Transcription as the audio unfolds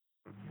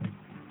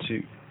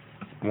two,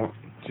 1,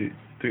 2,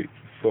 3,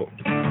 4.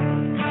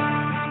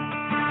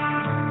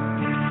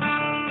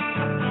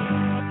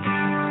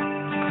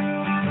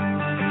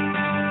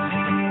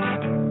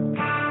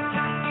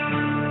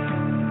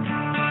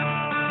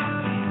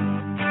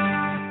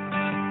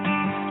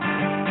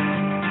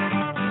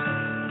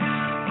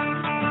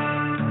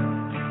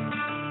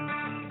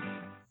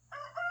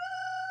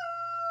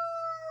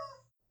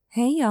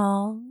 Hey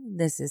y'all,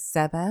 this is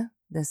Seba,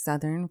 the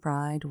Southern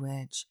Fried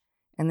Witch,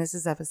 and this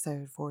is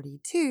episode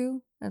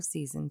 42 of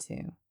season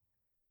 2.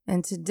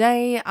 And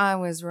today I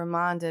was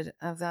reminded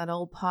of that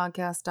old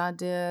podcast I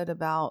did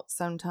about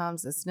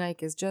sometimes a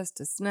snake is just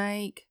a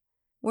snake.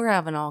 We're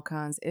having all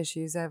kinds of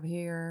issues over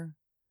here.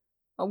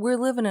 We're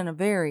living in a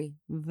very,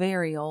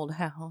 very old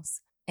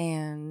house,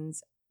 and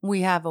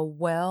we have a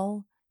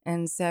well,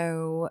 and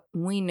so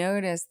we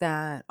noticed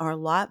that our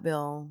light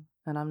bill,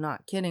 and I'm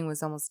not kidding,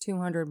 was almost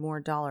 $200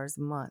 more a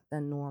month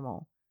than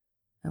normal.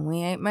 And we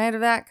ain't made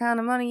of that kind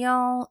of money,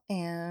 y'all.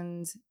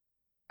 And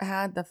I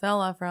had the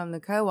fella from the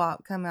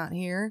co-op come out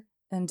here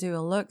and do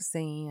a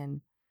look-see,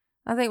 and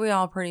I think we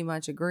all pretty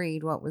much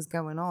agreed what was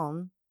going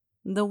on.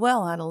 The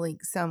well had a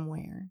leak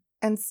somewhere.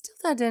 And still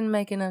that didn't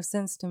make enough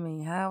sense to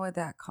me. How would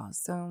that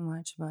cost so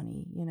much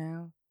money, you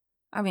know?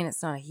 I mean,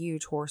 it's not a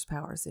huge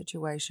horsepower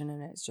situation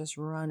and it's just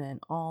running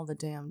all the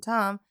damn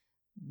time.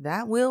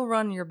 That will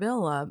run your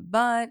bill up,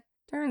 but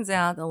turns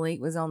out the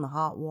leak was on the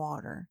hot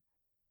water.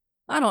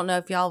 I don't know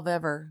if y'all have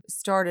ever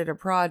started a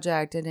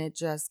project and it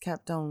just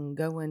kept on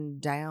going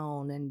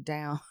down and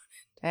down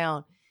and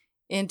down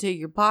into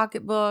your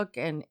pocketbook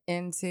and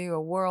into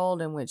a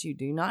world in which you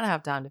do not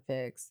have time to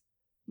fix.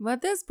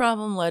 But this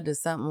problem led to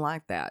something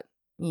like that.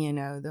 You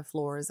know, the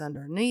floors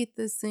underneath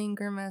the sink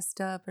are messed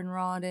up and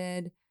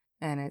rotted,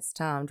 and it's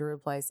time to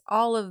replace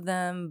all of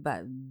them,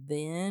 but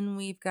then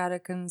we've got to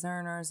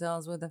concern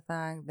ourselves with the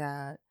fact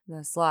that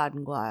the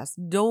sliding glass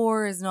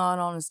door is not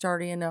on a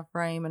sturdy enough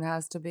frame and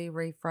has to be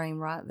reframed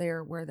right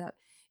there where that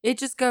it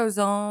just goes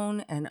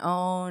on and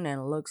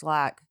looks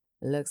like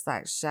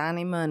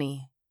shiny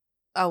money.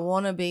 I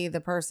want to be the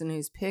person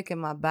who's picking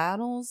my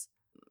battles,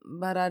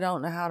 but I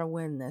don't know how to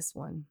win this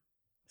one.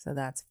 So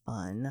that's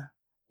fun.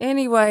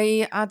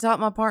 Anyway, I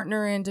talked my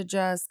partner into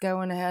just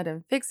going ahead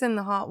and fixing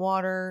the hot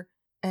water.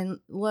 And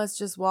let's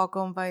just walk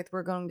on faith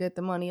we're going to get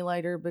the money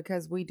later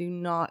because we do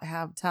not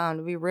have time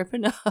to be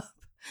ripping up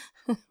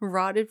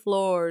rotted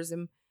floors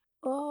and,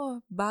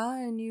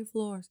 buying new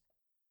floors.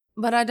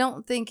 But I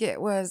don't think it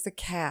was the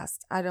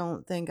cast. I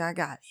don't think I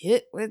got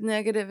hit with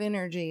negative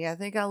energy. I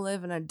think I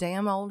live in a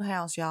damn old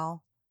house,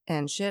 y'all.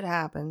 And shit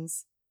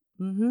happens.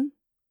 You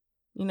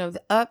know,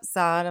 the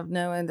upside of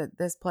knowing that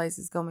this place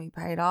is going to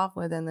be paid off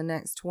within the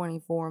next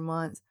 24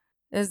 months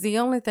is the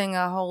only thing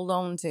I hold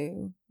on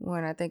to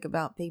when I think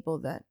about people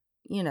that,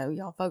 you know,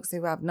 y'all folks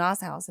who have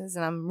nice houses,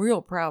 and I'm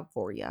real proud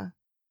for you.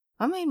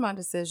 I made my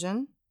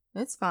decision.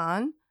 It's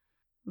fine.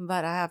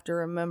 But I have to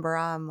remember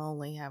I'm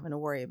only having to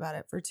worry about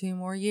it for 2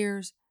 more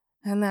years.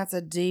 And that's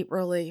a deep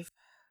relief.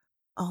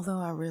 Although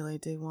I really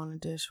do want a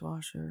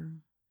dishwasher.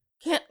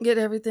 Can't get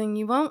everything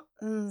you want,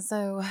 and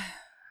so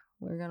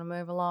we're going to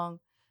move along.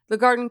 The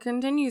garden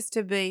continues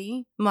to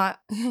be my,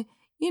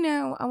 you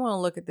know, I want to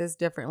look at this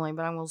differently,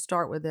 but I'm going to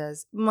start with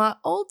this. My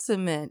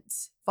ultimate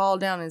fall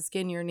down and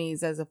skin your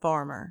knees as a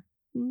farmer.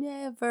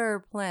 Never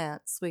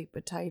plant sweet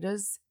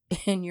potatoes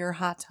in your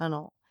high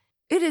tunnel.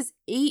 It is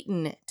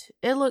eating it.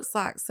 It looks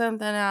like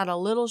something out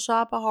of Little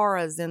Shop of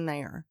Horrors in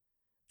there.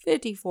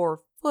 54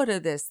 foot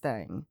of this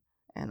thing.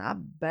 And I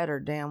better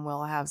damn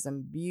well have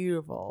some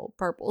beautiful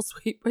purple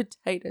sweet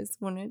potatoes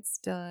when it's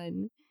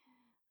done.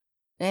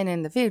 And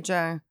in the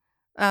future,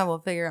 I will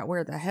figure out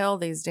where the hell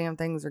these damn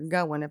things are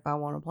going if I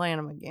want to plant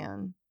them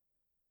again.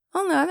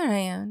 On the other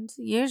hand,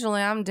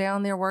 usually I'm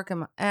down there working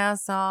my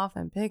ass off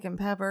and picking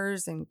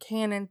peppers and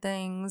canning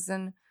things.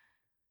 And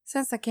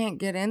since I can't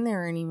get in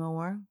there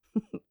anymore,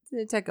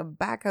 it take a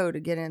backhoe to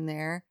get in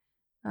there.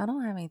 I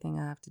don't have anything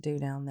I have to do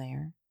down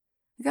there.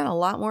 I got a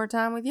lot more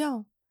time with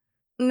y'all.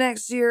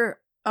 Next year,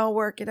 I'll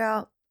work it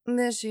out.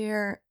 This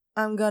year,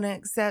 I'm gonna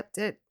accept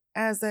it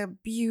as a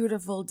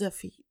beautiful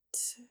defeat.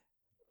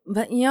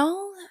 But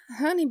y'all,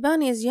 honey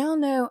bunnies, y'all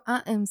know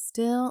I am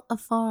still a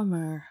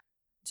farmer.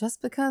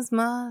 Just because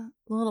my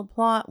little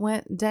plot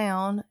went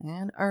down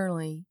and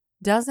early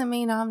doesn't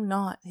mean I'm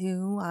not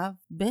who I've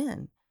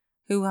been,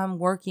 who I'm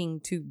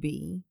working to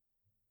be.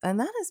 And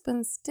that has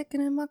been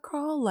sticking in my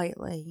craw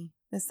lately.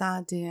 This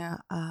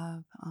idea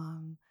of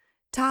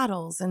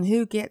titles and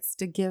who gets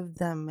to give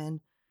them and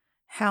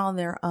how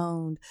they're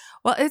owned.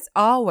 Well, it's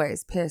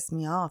always pissed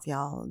me off,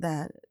 y'all,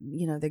 that,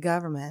 you know, the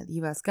government, the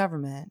U.S.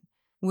 government,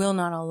 will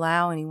not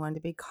allow anyone to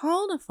be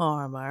called a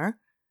farmer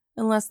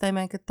unless they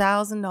make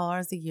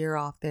 $1,000 a year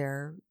off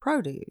their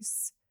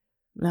produce.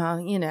 Now,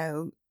 you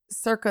know,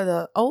 circa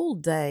the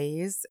old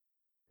days,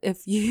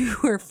 if you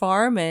were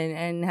farming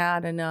and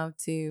had enough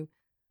to,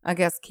 I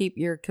guess, keep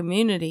your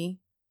community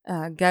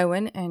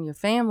going and your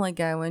family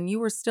going, you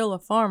were still a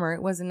farmer.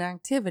 It was an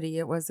activity.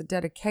 It was a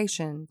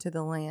dedication to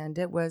the land.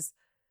 It was,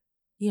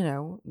 you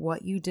know,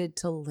 what you did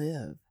to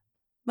live.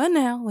 But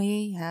now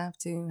we have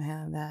to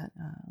have that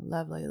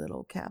lovely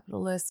little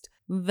capitalist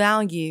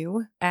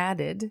value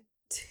added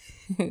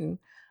to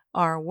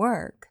our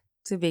work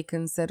to be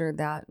considered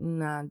that.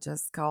 And I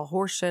just call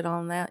horseshit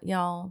on that,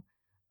 y'all.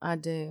 I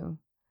do.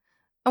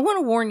 I want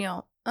to warn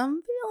y'all,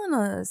 I'm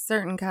feeling a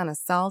certain kind of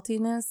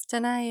saltiness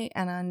today,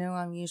 and I know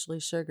I'm usually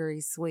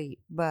sugary sweet,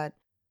 but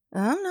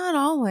I'm not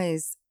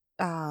always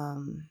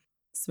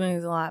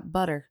smooth like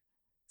butter.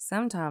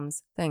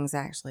 Sometimes things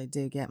actually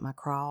do get my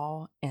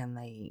craw, and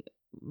they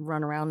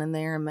run around in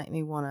there and make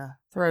me want to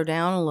throw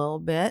down a little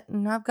bit,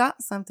 and I've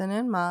got something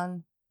in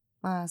mind.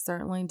 I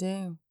certainly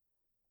do.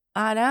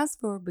 I'd asked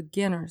for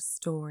beginner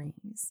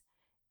stories,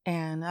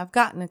 and I've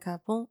gotten a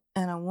couple,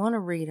 and I want to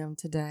read them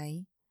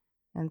today.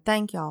 And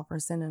thank y'all for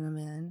sending them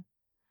in.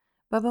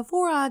 But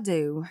before I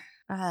do,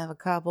 I have a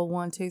couple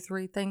 1, 2,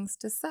 3 things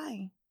to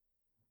say.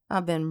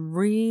 I've been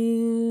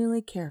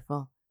really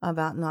careful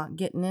about not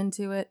getting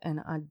into it, and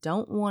I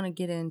don't want to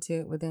get into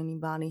it with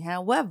anybody.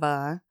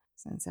 However,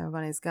 since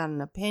everybody's got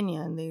an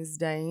opinion these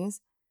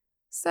days,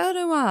 so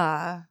do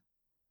I.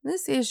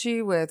 This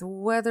issue with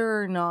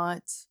whether or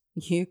not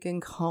you can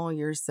call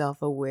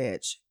yourself a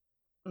witch.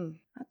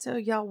 I tell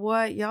y'all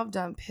what, y'all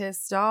done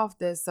pissed off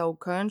this old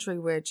country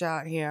witch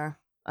out here.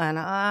 And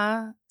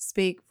I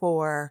speak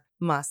for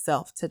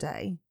myself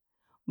today.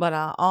 But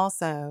I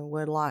also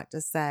would like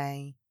to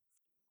say,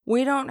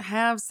 we don't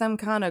have some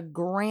kind of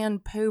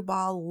grand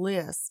poobah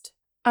list.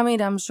 I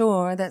mean, I'm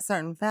sure that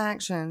certain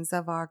factions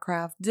of our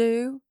craft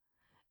do,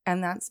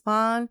 and that's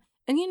fine.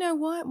 And you know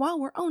what? While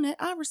we're on it,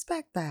 I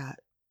respect that.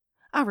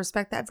 I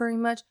respect that very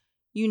much.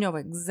 You know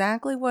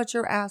exactly what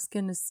you're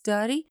asking to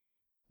study.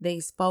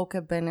 These folk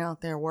have been out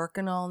there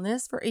working on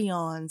this for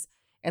eons,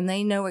 and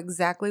they know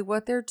exactly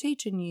what they're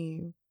teaching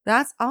you.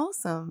 That's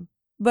awesome.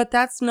 But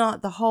that's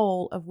not the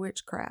whole of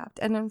witchcraft.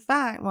 And in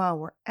fact, while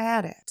we're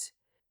at it,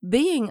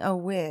 being a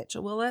witch,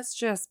 well, let's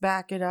just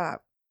back it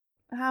up.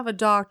 I have a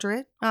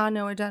doctorate. I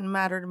know it doesn't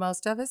matter to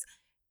most of us.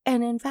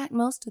 And in fact,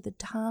 most of the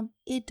time,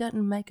 it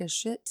doesn't make a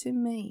shit to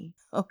me.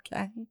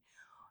 Okay?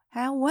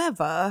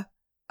 However,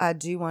 I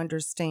do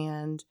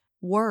understand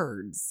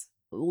words,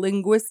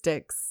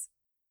 linguistics.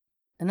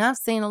 And I've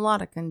seen a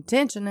lot of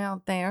contention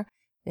out there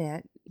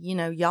that,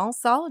 y'all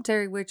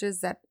solitary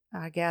witches that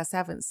I guess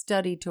haven't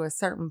studied to a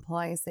certain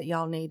place that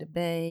y'all need to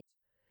be,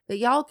 that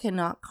y'all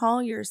cannot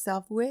call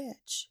yourself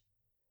witch.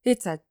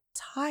 It's a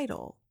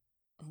title.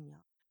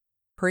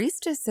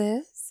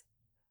 Priestesses,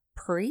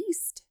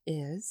 priest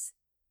is.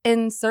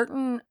 In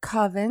certain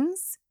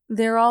covens,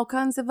 there are all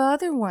kinds of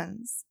other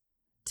ones.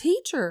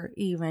 Teacher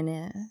even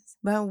is.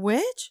 But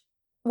witch?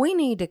 We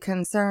need to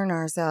concern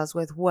ourselves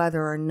with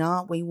whether or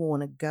not we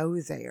want to go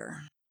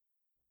there.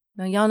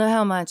 Now, y'all know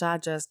how much I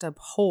just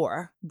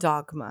abhor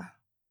dogma.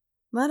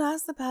 But I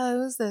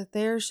suppose that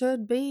there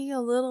should be a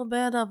little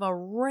bit of a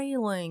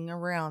railing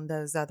around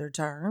those other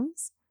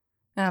terms.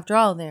 After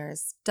all, there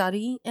is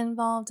study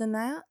involved in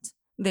that.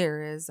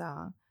 There is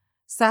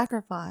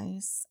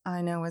sacrifice,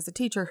 I know as a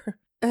teacher,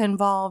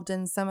 involved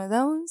in some of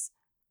those.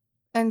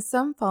 And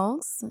some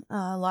folks,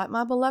 like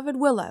my beloved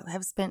Willow,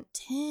 have spent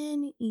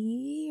 10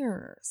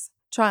 years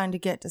trying to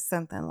get to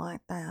something like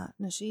that.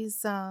 Now,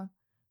 she's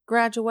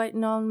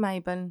graduating on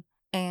Mabon,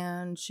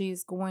 and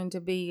she's going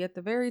to be at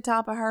the very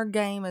top of her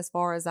game as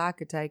far as I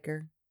could take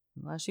her.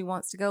 Unless she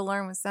wants to go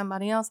learn with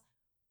somebody else,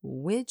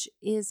 which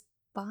is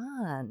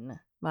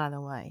fine, by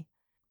the way.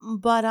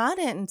 But I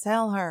didn't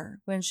tell her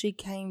when she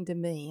came to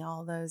me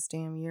all those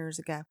damn years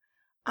ago.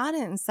 I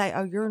didn't say,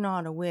 oh, you're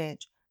not a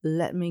witch.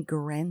 Let me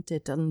grant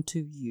it unto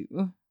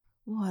you.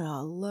 What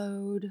a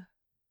load.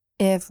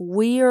 If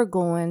we are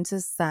going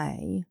to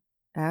say,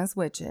 as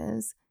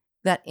witches,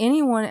 that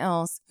anyone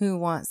else who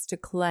wants to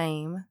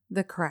claim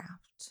the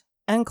craft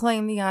and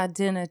claim the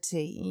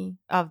identity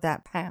of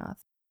that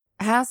path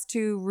has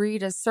to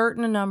read a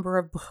certain number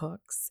of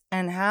books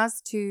and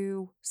has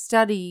to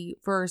study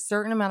for a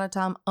certain amount of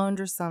time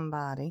under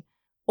somebody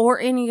or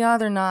any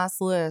other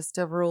nice list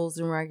of rules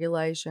and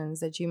regulations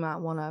that you might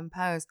want to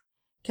impose,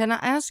 can I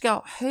ask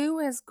y'all, who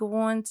is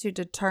going to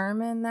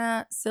determine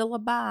that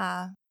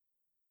syllabi?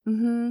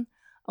 I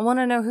want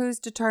to know who's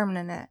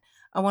determining it.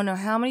 I want to know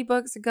how many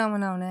books are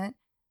going on it.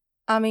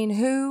 I mean,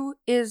 who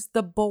is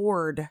the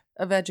board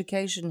of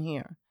education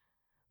here?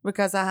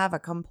 Because I have a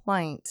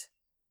complaint.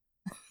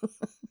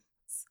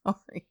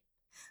 Sorry.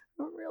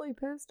 I'm really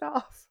pissed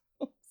off.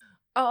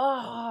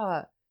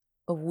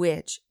 A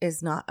witch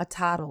is not a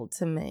title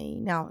to me.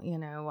 Now,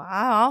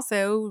 I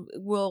also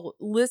will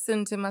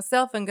listen to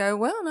myself and go,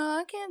 well, no,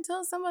 I can't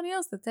tell somebody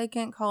else that they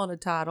can't call it a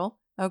title,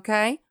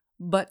 okay?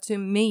 But to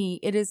me,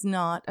 it is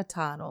not a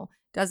title.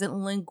 Doesn't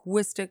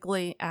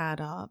linguistically add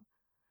up.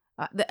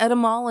 The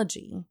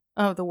etymology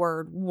of the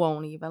word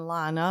won't even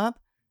line up.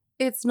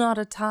 It's not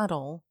a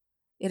title.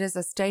 It is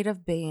a state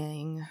of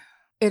being.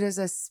 It is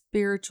a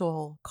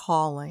spiritual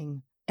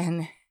calling.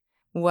 And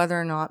whether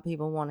or not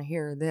people want to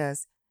hear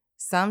this,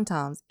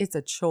 sometimes it's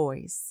a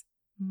choice.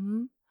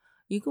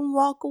 You can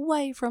walk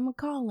away from a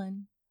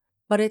calling,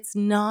 but it's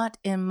not,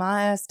 in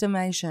my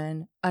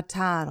estimation, a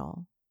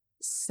title.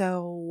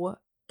 So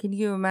Can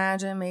you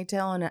imagine me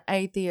telling an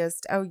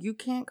atheist, oh, you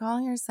can't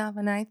call yourself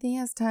an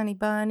atheist, honey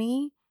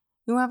bunny?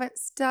 You haven't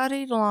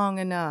studied long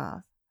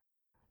enough.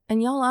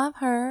 And y'all, I've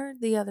heard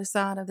the other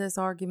side of this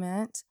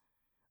argument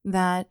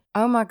that,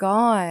 oh my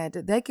God,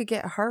 they could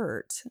get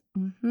hurt.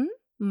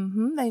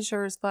 They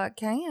sure as fuck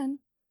can.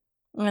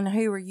 And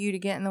who are you to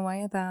get in the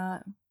way of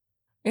that?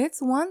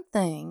 It's one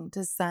thing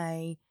to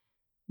say,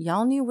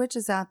 y'all new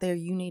witches out there,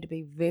 you need to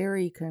be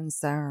very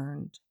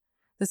concerned.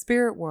 The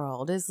spirit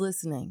world is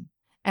listening.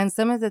 And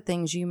some of the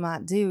things you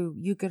might do,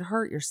 you could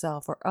hurt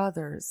yourself or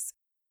others.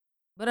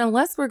 But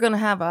unless we're going to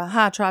have a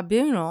high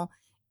tribunal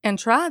and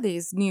try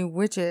these new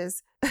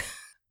witches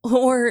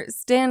or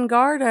stand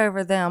guard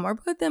over them or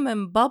put them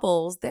in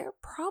bubbles, they're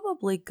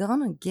probably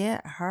going to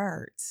get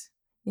hurt,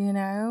 you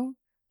know?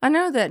 I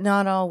know that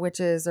not all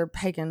witches are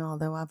pagan,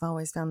 although I've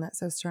always found that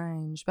so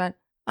strange, but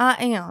I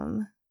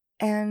am.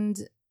 And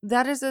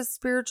that is a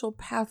spiritual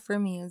path for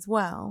me as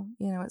well.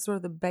 You know, it's sort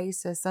of the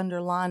basis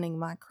underlining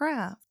my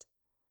craft.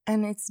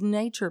 And it's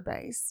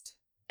nature-based.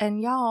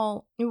 And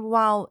y'all,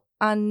 while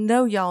I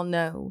know y'all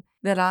know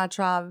that I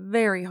try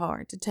very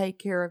hard to take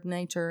care of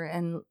nature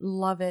and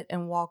love it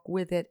and walk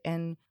with it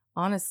and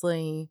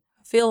honestly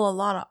feel a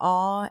lot of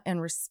awe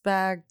and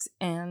respect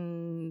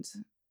and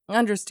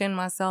understand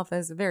myself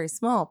as a very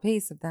small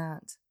piece of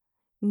that.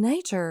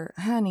 Nature,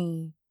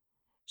 honey,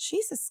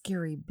 she's a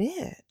scary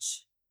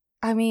bitch.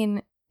 I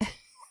mean,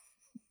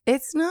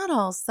 it's not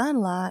all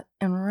sunlight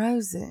and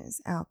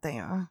roses out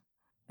there.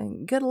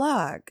 And good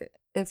luck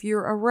if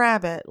you're a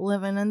rabbit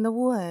living in the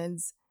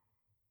woods.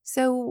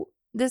 So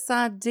this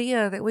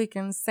idea that we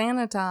can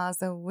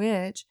sanitize a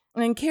witch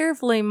and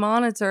carefully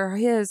monitor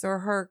his or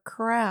her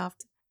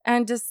craft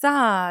and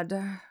decide,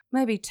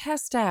 maybe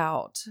test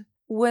out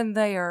when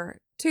they are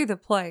to the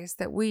place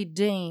that we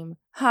deem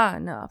high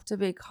enough to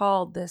be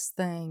called this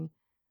thing.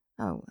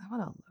 Oh, what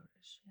a load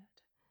of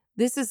shit.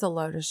 This is a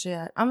load of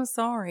shit. I'm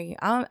sorry.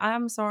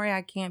 I'm sorry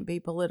I can't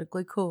be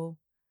politically cool.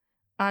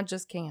 I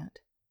just can't.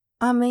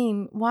 I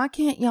mean, why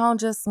can't y'all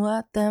just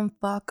let them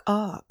fuck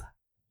up?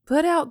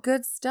 Put out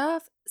good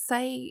stuff.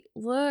 Say,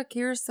 look,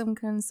 here's some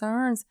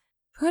concerns.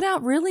 Put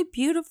out really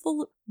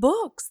beautiful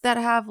books that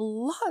have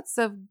lots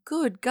of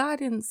good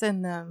guidance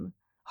in them.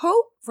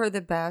 Hope for the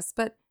best,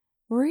 but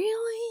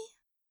really?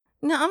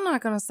 No, I'm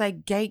not going to say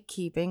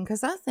gatekeeping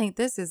because I think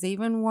this is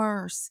even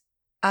worse.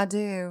 I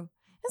do.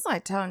 It's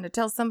like trying to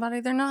tell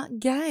somebody they're not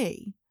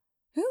gay.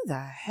 Who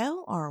the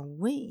hell are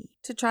we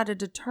to try to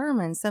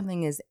determine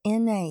something as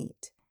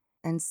innate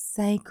and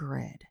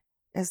sacred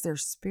as their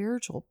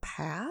spiritual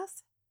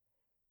path?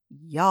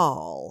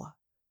 Y'all,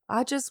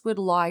 I just would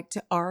like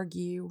to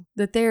argue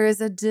that there is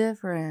a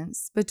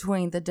difference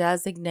between the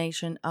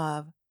designation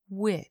of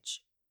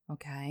witch,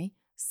 okay?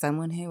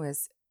 Someone who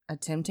is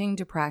attempting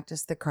to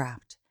practice the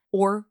craft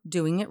or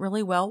doing it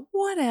really well,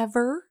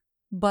 whatever,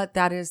 but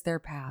that is their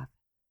path.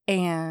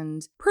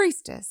 And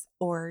priestess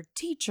or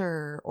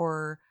teacher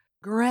or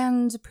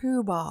grand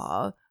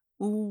poobah,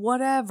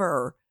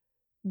 whatever.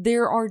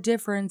 There are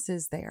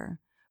differences there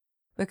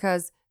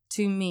because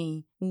to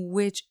me,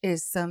 witch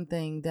is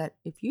something that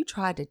if you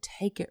tried to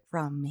take it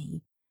from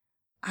me,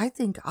 I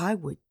think I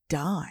would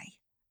die.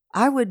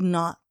 I would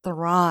not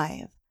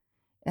thrive.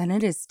 And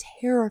it is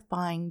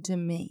terrifying to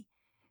me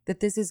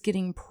that this is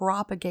getting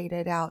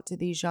propagated out to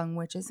these young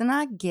witches. And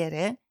I get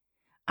it.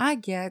 I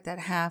get that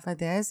half of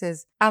this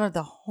is out of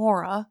the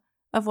horror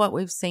of what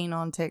we've seen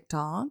on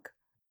TikTok.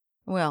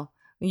 Well,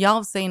 y'all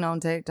have seen on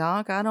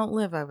TikTok. I don't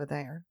live over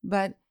there,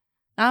 but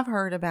I've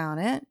heard about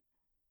it.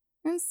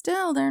 And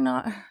still, they're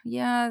not,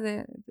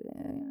 there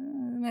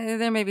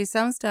may be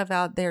some stuff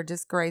out there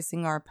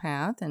disgracing our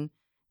path and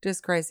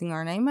disgracing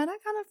our name, but I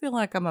kind of feel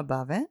like I'm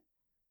above it.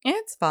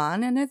 It's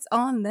fine and it's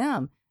on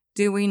them.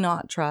 Do we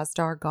not trust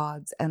our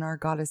gods and our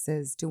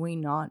goddesses? Do we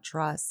not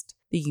trust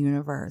the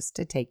universe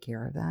to take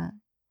care of that?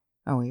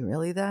 Are we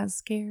really that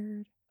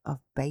scared of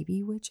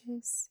baby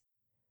witches?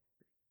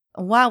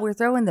 While we're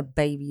throwing the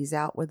babies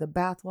out with the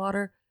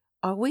bathwater,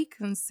 are we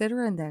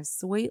considering those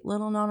sweet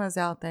little nonnas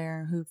out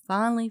there who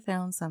finally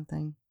found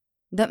something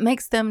that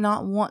makes them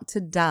not want to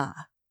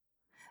die,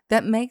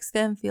 that makes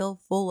them feel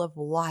full of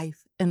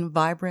life and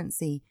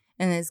vibrancy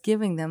and is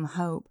giving them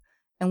hope?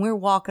 And we're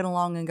walking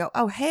along and go,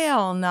 oh,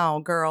 hell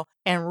no, girl,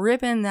 and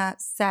ripping that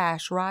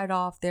sash right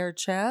off their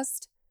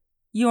chest?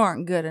 You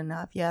aren't good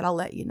enough yet. I'll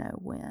let you know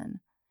when.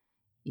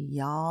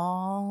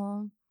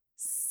 Y'all,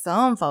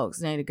 some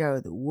folks need to go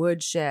to the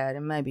woodshed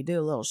and maybe do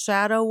a little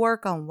shadow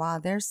work on why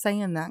they're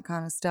saying that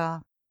kind of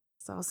stuff.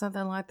 Saw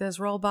something like this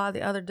roll by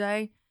the other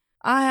day.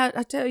 I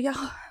tell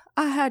y'all,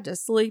 I had to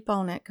sleep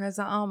on it because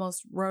I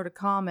almost wrote a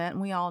comment,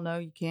 and we all know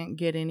you can't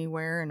get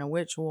anywhere in a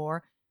witch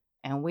war,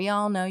 and we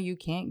all know you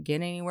can't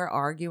get anywhere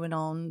arguing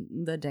on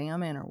the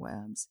damn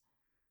interwebs.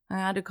 I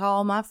had to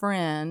call my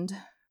friend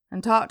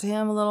and talk to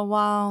him a little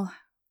while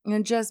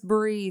and just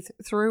breathe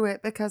through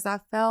it because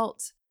I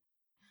felt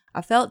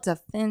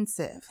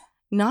defensive.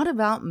 Not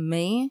about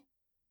me.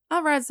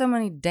 I've read so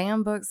many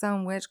damn books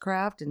on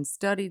witchcraft and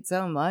studied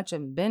so much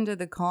and been to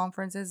the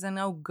conferences and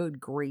oh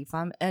good grief,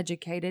 I'm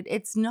educated.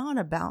 It's not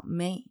about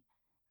me.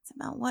 It's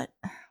about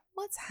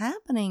what's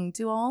happening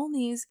to all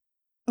these.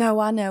 No,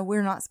 I know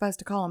we're not supposed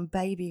to call them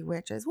baby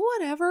witches.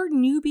 Whatever,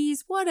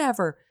 newbies,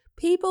 whatever.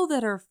 People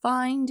that are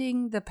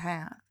finding the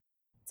path.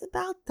 It's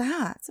about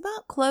that. It's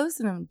about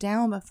closing them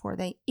down before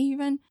they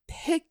even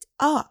picked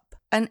up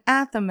an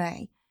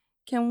athame.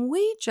 Can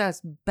we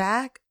just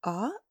back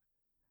up?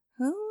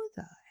 Who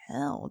the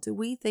hell do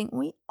we think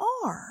we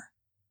are?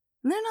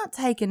 And they're not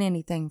taking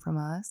anything from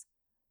us.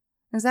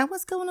 Is that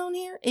what's going on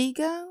here?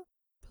 Ego?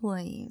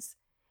 Please.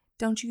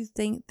 Don't you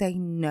think they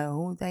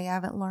know they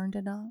haven't learned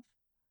enough?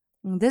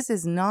 This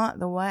is not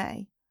the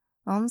way.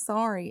 I'm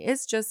sorry.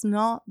 It's just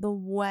not the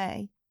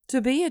way to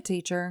be a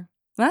teacher.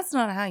 That's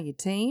not how you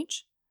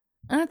teach.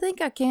 And I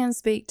think I can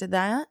speak to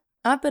that.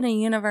 I've been a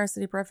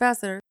university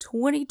professor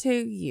 22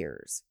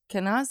 years.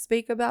 Can I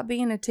speak about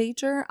being a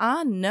teacher?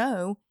 I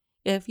know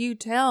if you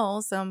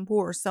tell some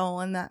poor soul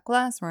in that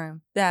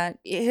classroom that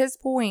his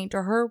point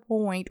or her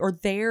point or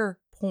their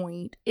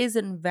point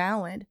isn't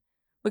valid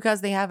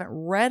because they haven't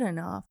read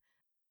enough.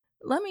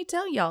 Let me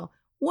tell y'all,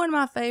 one of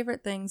my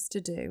favorite things to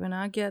do, and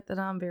I get that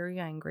I'm very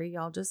angry.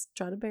 Y'all just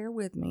try to bear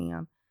with me.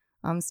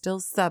 I'm still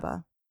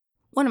Seba.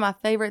 One of my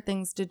favorite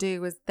things to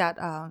do is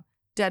that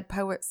Dead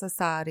Poet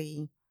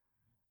Society.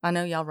 I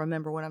know y'all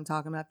remember what I'm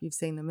talking about if you've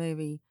seen the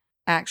movie.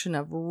 Action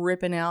of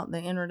ripping out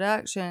the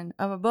introduction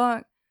of a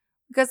book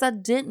because I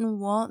didn't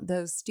want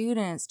those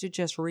students to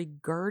just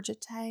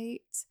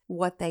regurgitate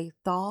what they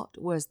thought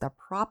was the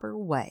proper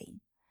way.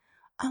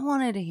 I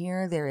wanted to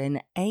hear their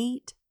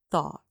innate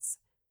thoughts,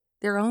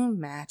 their own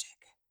magic,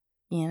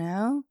 you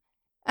know?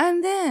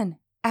 And then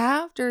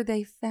after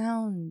they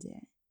found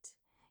it,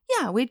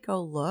 yeah, we'd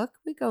go look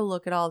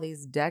at all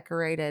these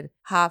decorated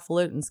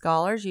highfalutin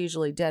scholars,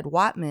 usually dead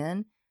white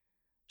men,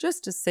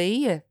 just to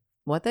see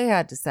what they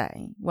had to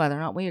say, whether or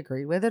not we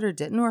agreed with it or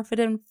didn't, or if it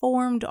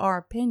informed our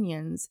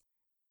opinions.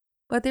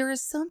 But there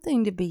is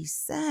something to be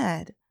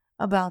said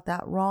about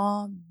that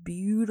raw,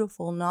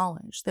 beautiful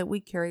knowledge that we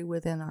carry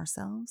within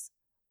ourselves.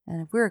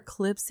 And if we're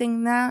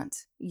eclipsing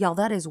that, y'all,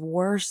 that is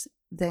worse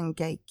than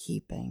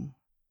gatekeeping.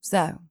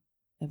 So,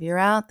 if you're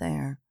out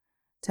there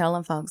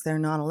telling folks they're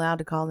not allowed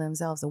to call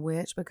themselves a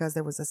witch because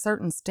there was a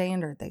certain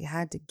standard they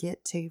had to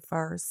get to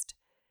first,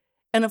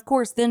 and of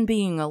course then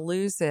being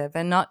elusive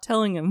and not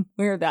telling them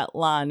where that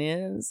line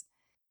is,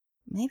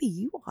 maybe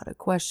you ought to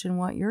question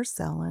what you're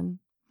selling.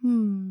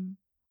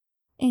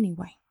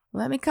 Anyway,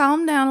 let me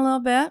calm down a little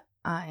bit.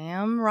 I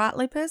am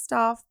rightly pissed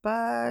off,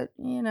 but,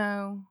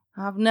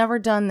 I've never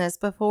done this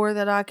before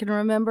that I can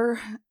remember,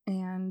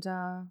 and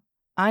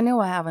I know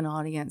I have an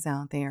audience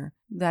out there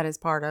that is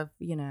part of,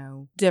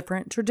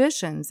 different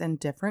traditions and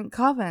different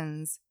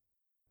covens.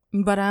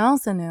 But I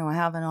also know I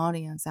have an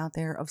audience out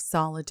there of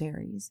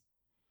solitaries.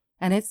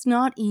 And it's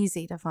not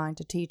easy to find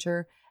a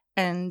teacher.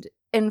 And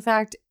in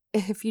fact,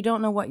 if you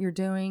don't know what you're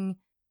doing,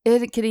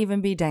 it could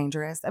even be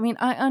dangerous. I mean,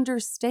 I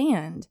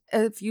understand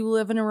if you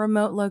live in a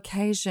remote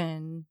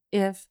location,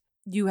 if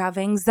you have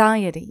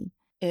anxiety,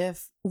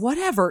 if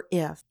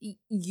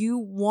you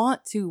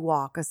want to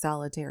walk a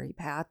solitary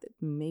path,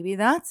 maybe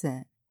that's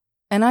it.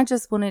 And I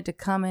just wanted to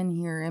come in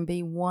here and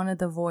be one of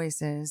the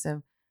voices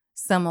of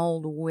some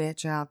old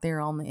witch out there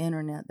on the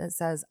internet that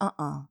says,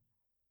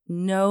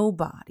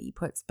 nobody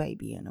puts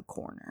baby in a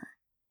corner.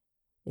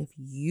 If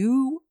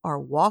you are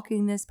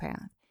walking this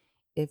path,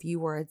 if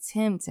you are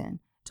attempting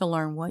to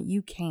learn what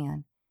you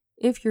can,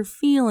 if you're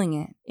feeling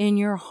it in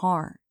your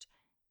heart,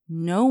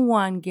 no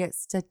one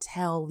gets to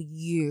tell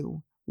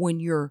you when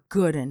you're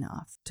good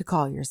enough to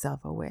call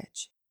yourself a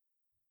witch.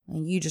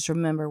 And you just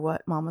remember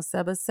what Mama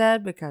Seba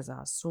said, because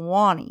I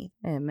swanee,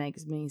 it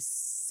makes me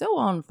so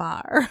on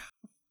fire.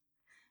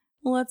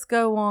 Let's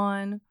go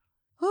on.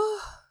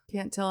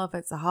 Can't tell if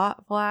it's a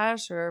hot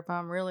flash or if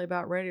I'm really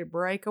about ready to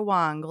break a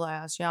wine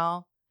glass,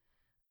 y'all.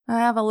 I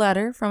have a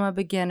letter from a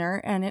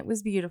beginner, and it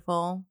was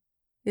beautiful.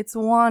 It's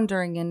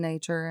wandering in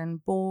nature,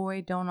 and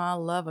boy, don't I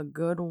love a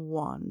good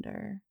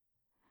wander.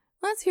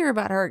 Let's hear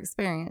about her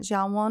experience,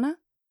 y'all wanna?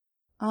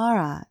 All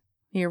right,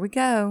 here we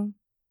go.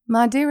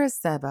 My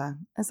dearest Seba,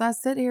 as I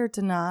sit here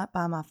tonight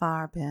by my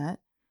fire pit,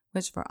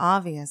 which for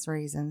obvious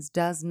reasons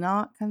does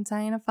not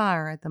contain a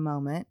fire at the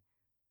moment,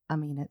 I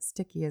mean, it's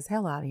sticky as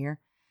hell out here,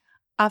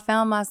 I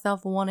found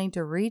myself wanting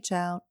to reach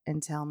out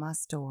and tell my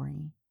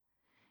story.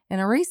 In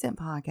a recent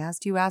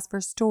podcast, you asked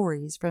for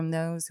stories from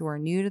those who are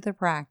new to the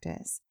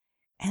practice.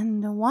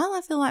 And while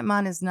I feel like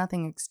mine is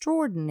nothing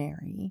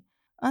extraordinary,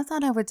 I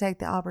thought I would take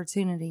the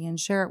opportunity and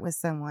share it with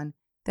someone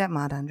that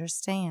might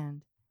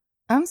understand.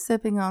 I'm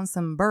sipping on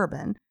some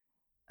bourbon.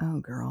 Oh,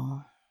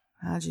 girl,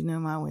 how'd you know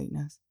my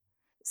weakness?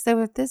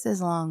 So if this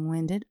is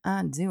long-winded,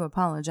 I do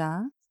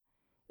apologize.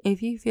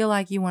 If you feel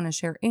like you want to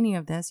share any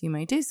of this, you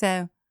may do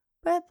so,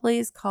 but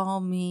please call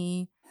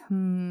me,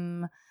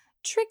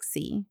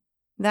 Trixie.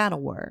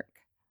 That'll work.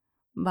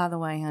 By the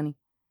way, honey,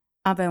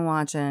 I've been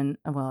watching,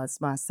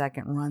 it's my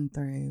second run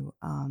through,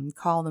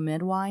 Call the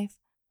Midwife.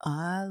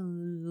 I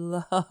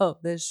love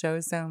this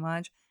show so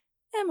much.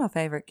 And my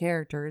favorite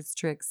character is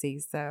Trixie,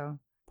 so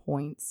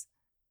points.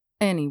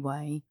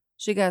 Anyway,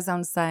 she goes on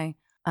to say,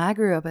 I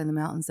grew up in the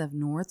mountains of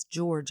North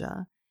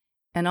Georgia,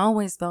 and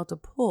always felt a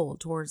pull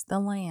towards the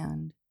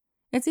land.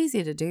 It's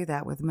easy to do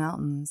that with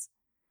mountains.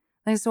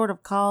 They sort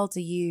of call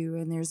to you,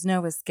 and there's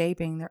no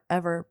escaping their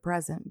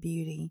ever-present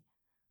beauty.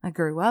 I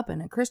grew up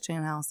in a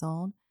Christian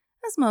household,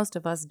 as most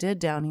of us did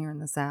down here in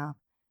the South,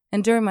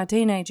 and during my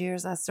teenage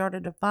years I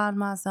started to find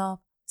myself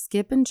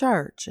skipping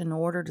church in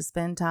order to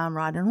spend time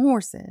riding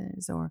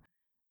horses or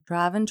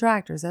driving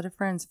tractors at a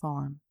friend's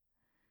farm.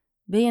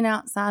 Being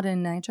outside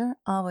in nature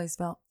always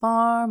felt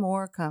far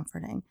more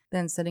comforting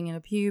than sitting in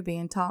a pew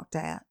being talked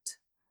at.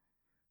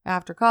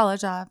 After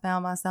college, I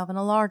found myself in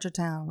a larger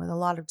town with a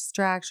lot of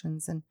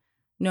distractions and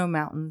no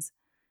mountains,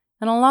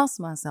 and I lost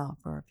myself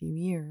for a few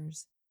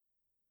years.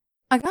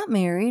 I got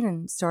married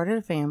and started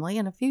a family,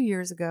 and a few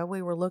years ago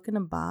we were looking to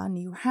buy a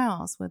new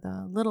house with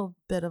a little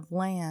bit of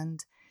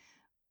land.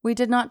 We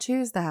did not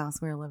choose the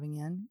house we were living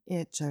in,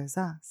 it chose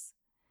us.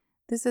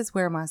 This is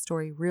where my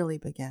story really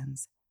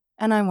begins,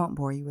 and I won't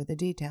bore you with the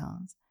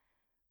details.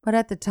 But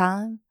at the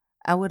time,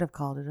 I would have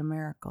called it a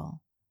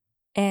miracle.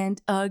 And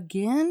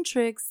again,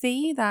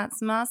 Trixie,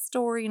 that's my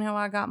story and how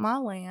I got my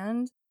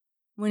land.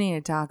 We need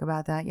to talk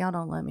about that. Y'all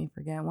don't let me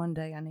forget. One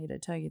day I need to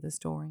tell you the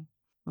story.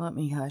 Let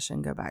me hush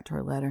and go back to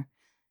her letter.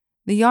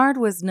 The yard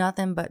was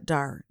nothing but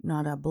dirt,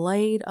 not a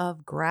blade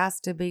of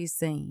grass to be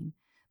seen.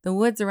 The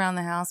woods around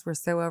the house were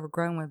so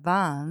overgrown with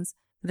vines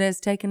that it has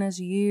taken us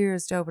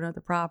years to open up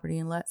the property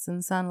and let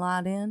some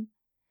sunlight in.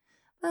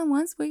 But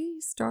once we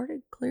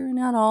started clearing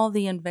out all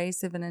the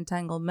invasive and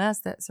entangled mess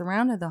that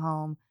surrounded the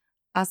home,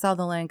 I saw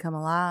the land come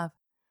alive.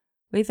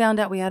 We found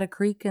out we had a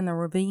creek in the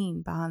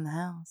ravine behind the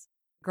house.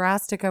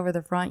 Grass took over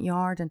the front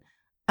yard, and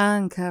I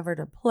uncovered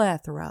a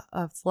plethora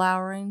of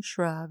flowering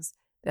shrubs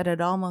that had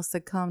almost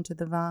succumbed to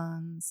the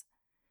vines.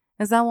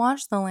 As I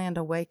watched the land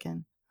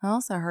awaken, I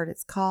also heard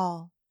its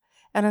call,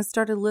 and I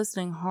started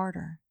listening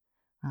harder.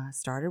 I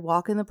started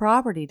walking the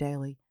property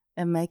daily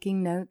and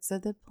making notes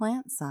of the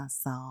plants I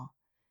saw.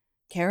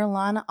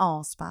 Carolina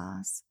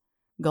allspice,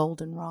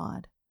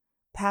 goldenrod,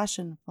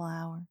 passion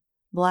flower,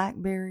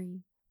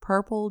 blackberry,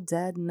 purple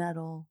dead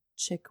nettle,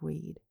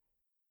 chickweed.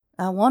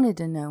 I wanted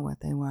to know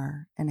what they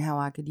were and how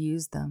I could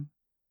use them.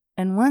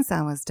 And once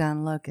I was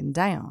done looking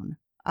down,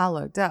 I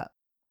looked up.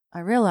 I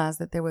realized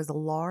that there was a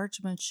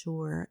large,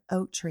 mature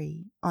oak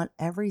tree on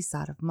every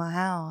side of my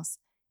house,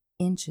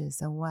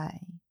 inches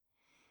away.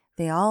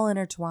 They all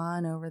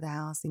intertwine over the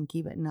house and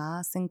keep it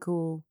nice and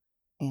cool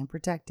and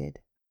protected.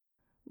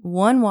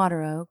 One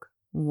water oak,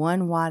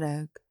 one white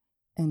oak,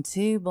 and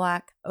two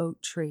black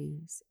oak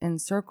trees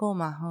encircle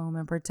my home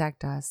and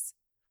protect us.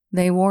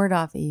 They ward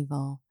off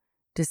evil,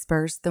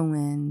 disperse the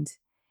wind,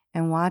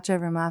 and watch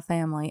over my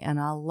family, and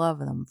I love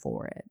them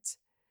for it.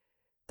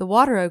 The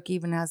water oak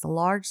even has a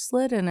large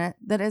slit in it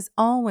that is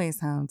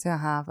always home to a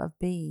hive of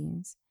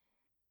bees.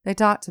 They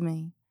talk to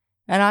me,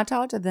 and I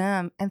talk to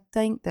them and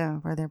thank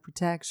them for their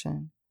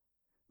protection.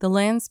 The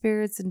land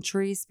spirits and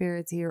tree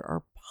spirits here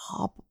are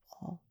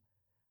palpable.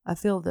 I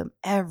feel them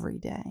every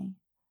day.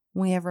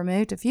 We have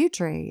removed a few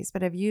trees,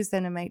 but have used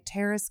them to make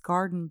terraced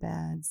garden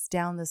beds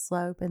down the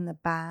slope in the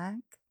back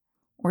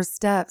or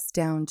steps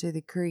down to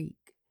the creek.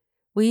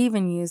 We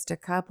even used a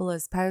couple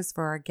as posts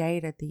for our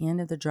gate at the end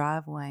of the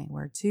driveway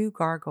where two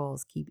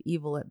gargoyles keep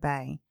evil at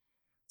bay.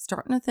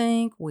 Starting to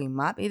think we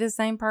might be the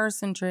same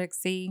person,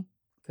 Trixie.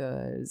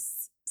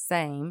 'Cause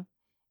same.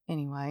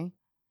 Anyway,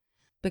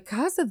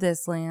 because of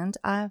this land,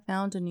 I have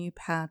found a new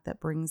path that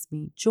brings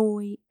me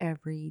joy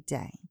every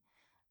day.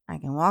 I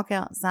can walk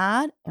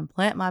outside and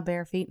plant my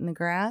bare feet in the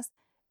grass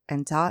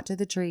and talk to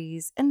the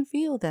trees and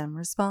feel them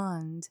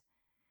respond.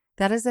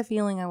 That is a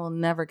feeling I will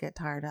never get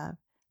tired of,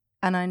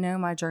 and I know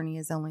my journey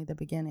is only the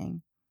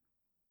beginning.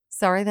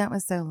 Sorry that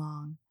was so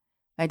long.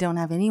 I don't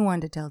have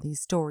anyone to tell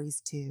these stories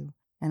to,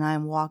 and I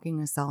am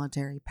walking a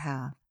solitary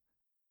path.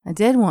 I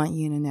did want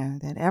you to know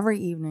that every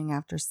evening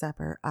after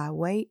supper, I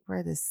wait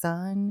for the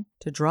sun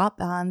to drop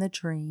behind the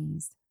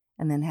trees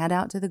and then head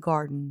out to the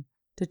garden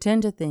to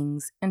tend to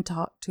things and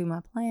talk to my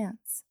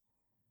plants.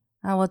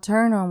 I will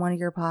turn on one of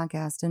your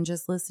podcasts and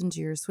just listen to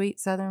your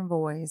sweet southern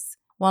voice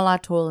while I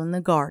toil in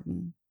the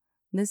garden.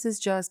 This is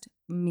just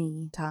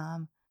me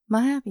time,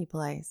 my happy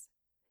place.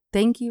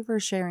 Thank you for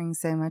sharing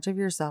so much of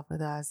yourself with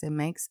us. It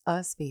makes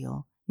us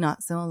feel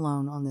not so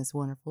alone on this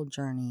wonderful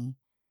journey.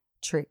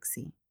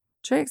 Trixie.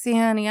 Trixie,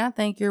 honey, I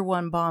think you're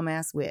one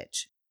bomb-ass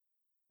witch.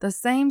 The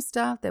same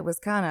stuff that was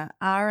kind of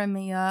iring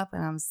me up,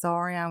 and I'm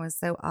sorry I was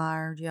so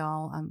ired,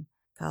 y'all. I'm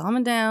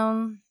calming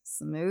down,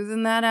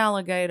 smoothing that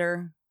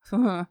alligator.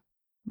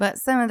 But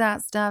some of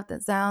that stuff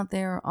that's out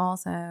there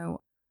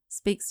also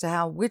speaks to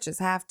how witches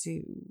have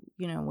to,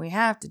 we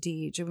have to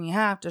teach and we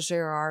have to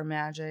share our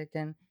magic.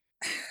 And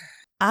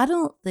I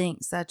don't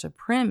think such a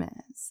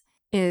premise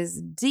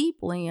is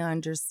deeply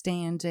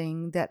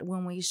understanding that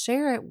when we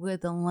share it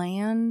with the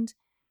land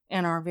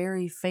and our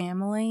very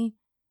family,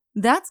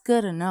 that's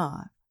good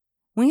enough.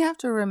 We have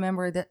to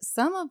remember that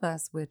some of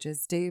us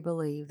witches do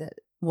believe that,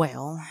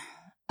 well,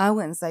 I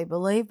wouldn't say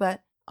believe,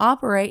 but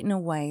operate in a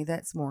way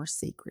that's more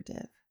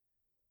secretive.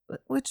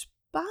 Which,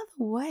 by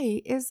the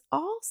way, is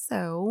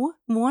also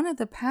one of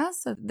the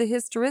paths of the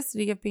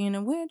historicity of being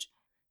a witch.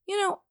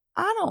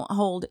 I don't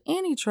hold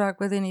any truck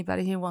with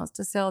anybody who wants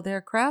to sell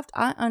their craft.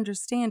 I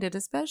understand it,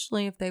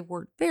 especially if they've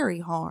worked very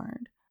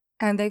hard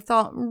and they've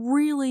thought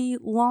really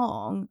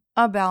long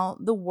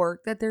about the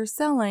work that they're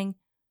selling.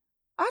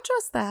 I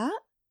trust that.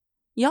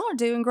 Y'all are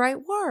doing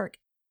great work.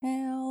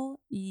 Hell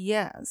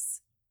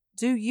yes.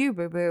 Do you,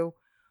 boo-boo.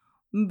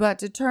 But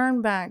to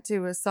turn back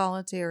to a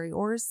solitary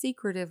or a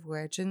secretive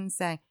witch and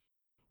say,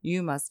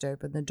 you must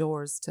open the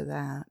doors to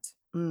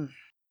that.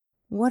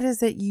 What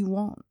is it you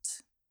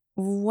want?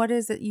 What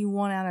is it you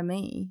want out of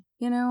me?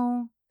 You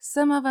know,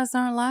 some of us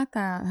aren't like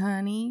that,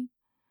 honey.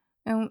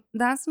 And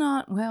that's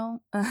not,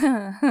 well,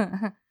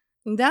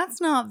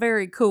 that's not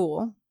very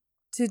cool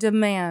to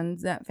demand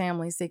that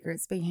family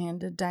secrets be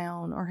handed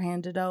down or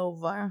handed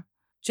over.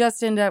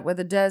 Just end up with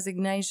a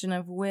designation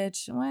of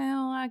witch.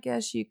 Well, I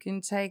guess you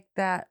can take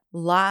that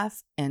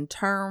life and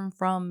term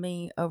from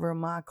me over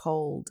my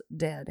cold,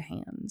 dead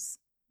hands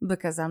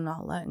because I'm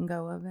not letting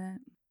go of it.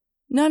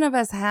 None of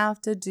us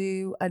have to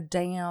do a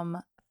damn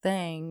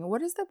thing.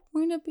 What is the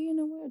point of being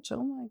a witch?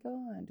 Oh my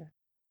God.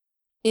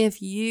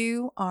 If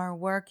you are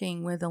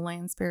working with the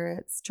land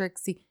spirits,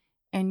 Trixie,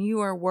 and you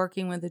are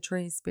working with the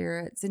tree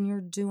spirits, and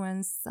you're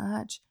doing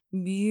such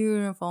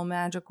beautiful,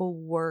 magical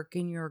work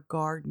in your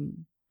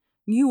garden,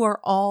 you are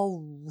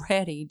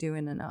already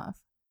doing enough.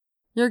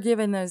 You're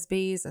giving those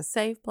bees a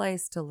safe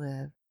place to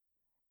live.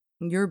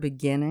 You're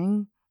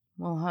beginning?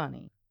 Well,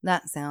 honey,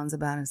 that sounds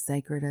about as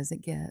sacred as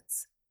it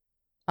gets.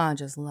 I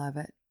just love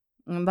it.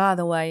 And by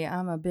the way,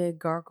 I'm a big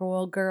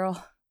gargoyle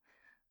girl.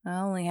 I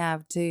only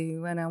have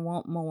 2 and I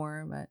want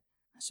more, but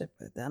I should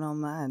put that on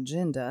my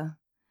agenda.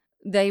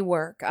 They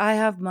work. I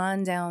have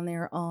mine down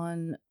there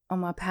on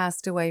my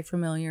passed away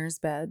familiars'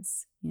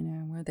 beds, you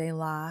know, where they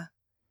lie.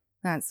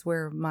 That's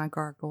where my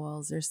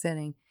gargoyles are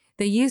sitting.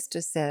 They used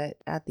to sit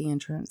at the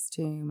entrance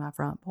to my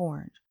front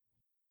porch.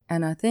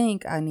 And I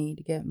think I need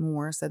to get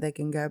more so they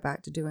can go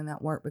back to doing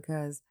that work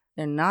because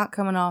they're not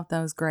coming off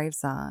those grave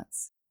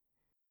sites.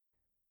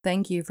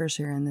 Thank you for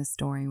sharing this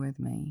story with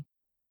me.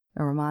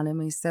 It reminded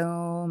me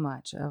so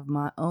much of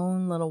my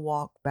own little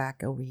walk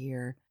back over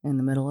here in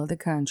the middle of the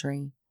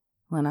country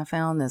when I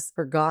found this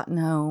forgotten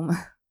home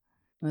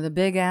with a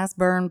big ass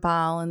burn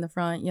pile in the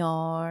front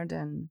yard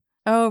and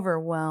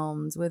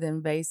overwhelmed with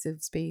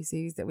invasive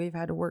species that we've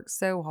had to work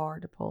so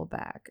hard to pull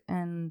back.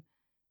 And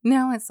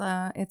now it's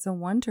a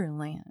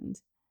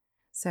wonderland.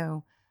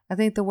 So I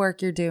think the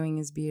work you're doing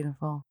is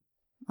beautiful.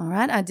 All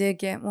right, I did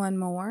get one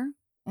more,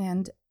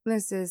 and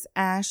this is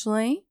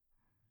Ashley.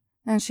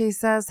 And she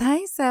says,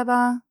 hey,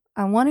 Seba,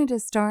 I wanted to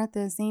start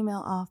this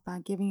email off by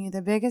giving you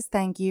the biggest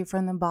thank you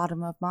from the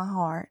bottom of my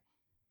heart.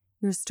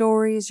 Your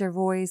stories, your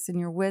voice, and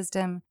your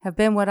wisdom have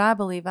been what I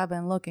believe I've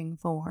been looking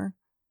for.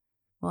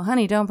 Well,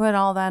 honey, don't put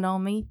all that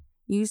on me.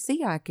 You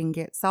see I can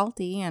get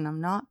salty and I'm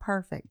not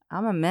perfect.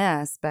 I'm a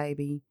mess,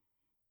 baby.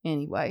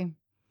 Anyway,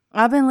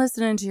 I've been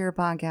listening to your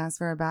podcast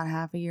for about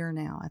half a year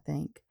now, I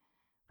think.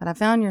 But I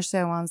found your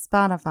show on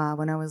Spotify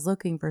when I was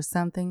looking for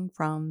something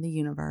from the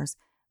universe,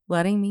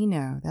 letting me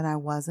know that I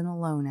wasn't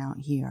alone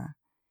out here.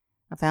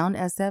 I found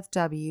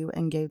SFW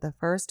and gave the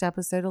first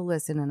episode a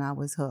listen and I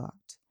was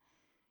hooked.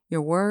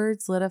 Your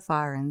words lit a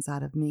fire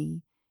inside of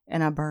me,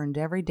 and I burned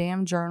every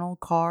damn journal,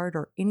 card,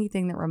 or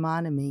anything that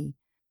reminded me,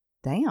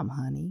 damn,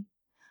 honey,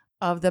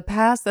 of the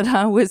past that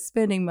I was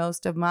spending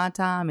most of my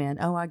time in.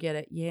 Oh, I get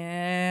it.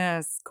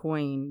 Yes,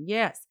 queen.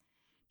 Yes.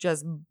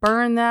 Just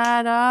burn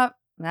that up.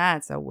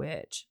 That's a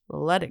witch.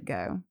 Let it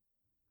go.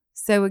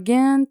 So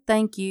again,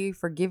 thank you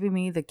for giving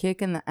me the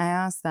kick in the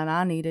ass that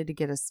I needed to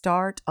get a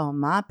start on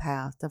my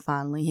path to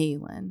finally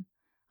healing.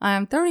 I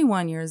am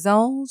 31 years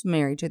old,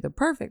 married to the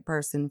perfect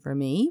person for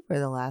me for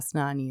the last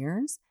 9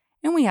 years,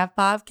 and we have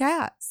 5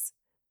 cats.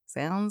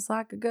 Sounds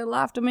like a good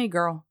life to me,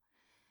 girl.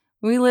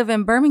 We live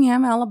in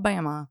Birmingham,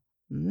 Alabama.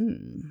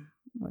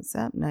 What's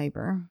up,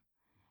 neighbor?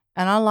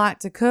 And I like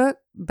to cook,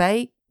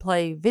 bake,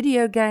 play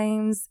video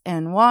games,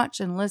 and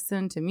watch and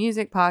listen to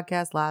music,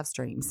 podcasts, live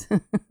streams.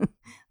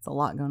 It's a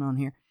lot going on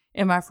here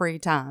in my free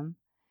time.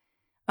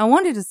 I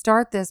wanted to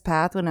start this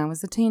path when I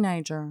was a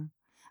teenager.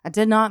 I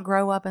did not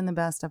grow up in the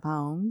best of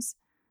homes.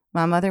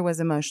 My mother was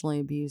emotionally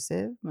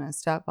abusive. My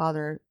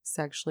stepfather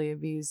sexually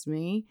abused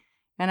me,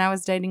 and I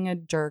was dating a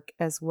jerk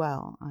as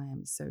well. I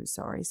am so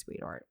sorry,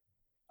 sweetheart.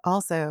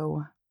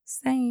 Also,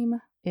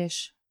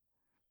 same-ish.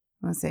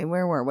 Let's see,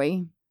 where were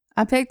we?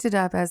 I picked it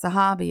up as a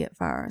hobby at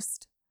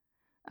first.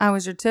 I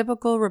was your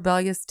typical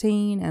rebellious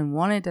teen and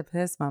wanted to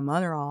piss my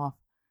mother off.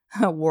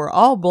 I wore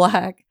all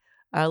black.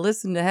 I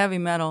listened to heavy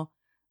metal.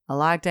 I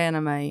liked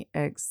anime,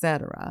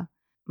 etc.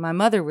 My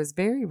mother was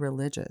very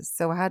religious,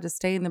 so I had to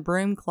stay in the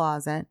broom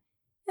closet,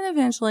 and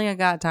eventually I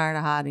got tired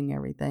of hiding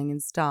everything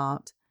and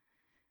stopped.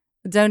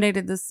 I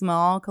donated the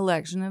small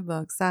collection of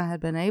books I had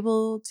been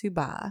able to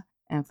buy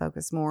and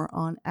focused more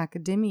on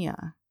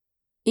academia.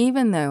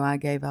 Even though I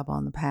gave up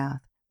on the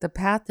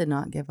path did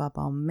not give up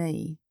on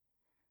me.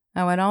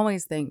 I would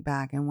always think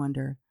back and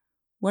wonder,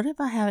 what if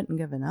I hadn't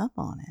given up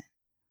on it?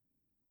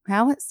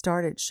 How it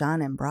started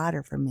shining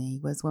brighter for me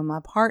was when my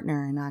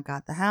partner and I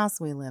got the house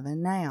we live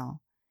in now.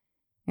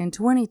 In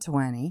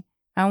 2020,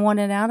 I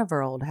wanted out of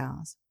our old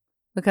house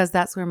because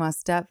that's where my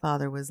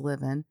stepfather was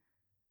living.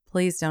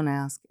 Please don't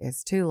ask.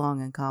 It's too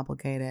long and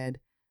complicated.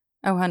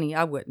 Oh, honey,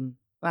 I wouldn't.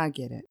 I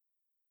get it.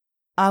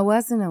 I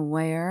wasn't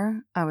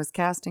aware I was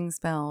casting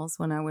spells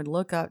when I would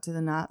look up to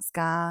the night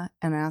sky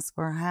and ask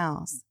for a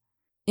house.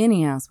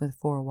 Any house with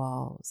 4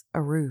 walls,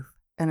 a roof,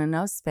 and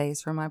enough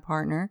space for my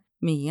partner,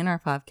 me, and our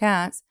 5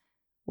 cats.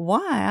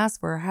 Why ask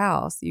for a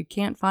house? You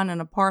can't find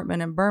an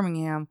apartment in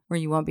Birmingham where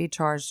you won't be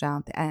charged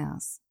out the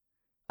ass.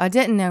 I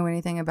didn't know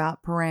anything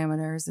about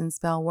parameters and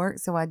spell work,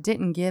 so I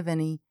didn't give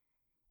any.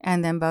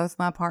 And then both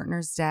my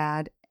partner's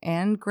dad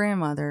and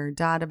grandmother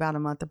died about a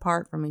month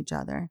apart from each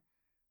other.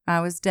 I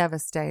was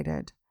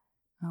devastated.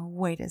 Oh,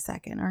 wait a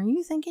second. Are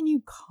you thinking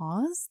you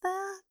caused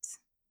that?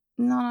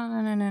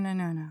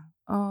 No.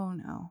 Oh,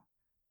 no.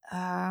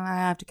 I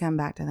have to come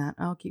back to that.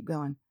 I'll keep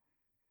going.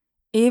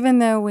 Even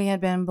though we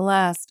had been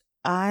blessed,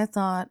 I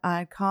thought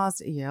I'd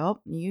caused it. Yep,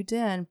 you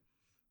did.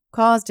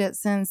 Caused it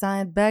since I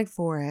had begged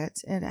for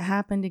it. It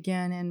happened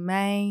again in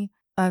May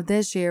of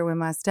this year when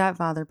my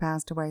stepfather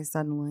passed away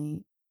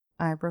suddenly.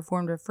 I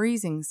performed a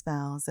freezing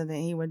spell so that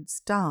he would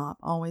stop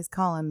always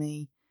calling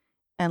me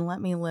and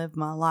let me live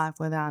my life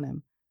without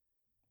him.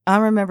 I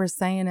remember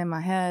saying in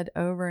my head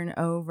over and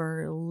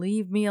over,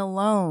 "Leave me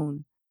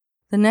alone."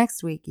 The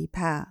next week he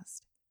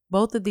passed.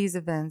 Both of these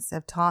events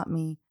have taught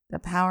me the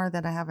power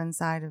that I have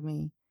inside of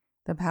me,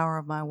 the power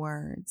of my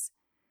words.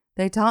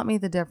 They taught me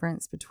the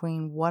difference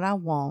between what I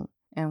want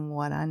and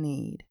what I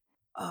need.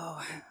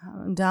 Oh,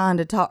 I'm dying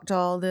to talk to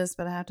all this,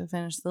 but I have to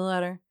finish the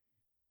letter.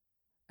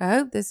 I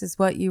hope this is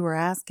what you were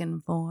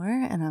asking for,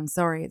 and I'm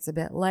sorry it's a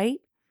bit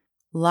late.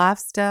 Life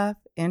stuff,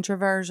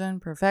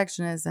 introversion,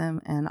 perfectionism,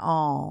 and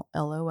all,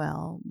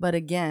 LOL. But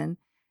again,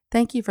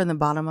 thank you from the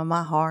bottom of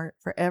my heart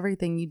for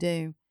everything you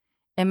do.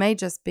 It may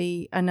just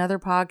be another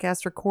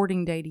podcast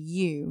recording day to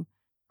you.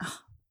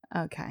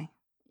 Okay,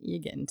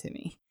 you're getting to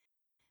me.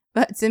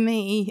 But to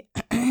me,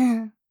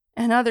 and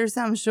others,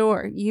 I'm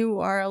sure, you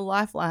are a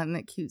lifeline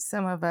that keeps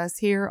some of us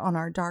here on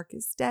our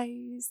darkest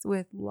days.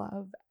 With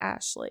love,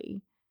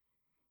 Ashley.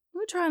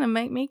 You're trying to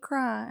make me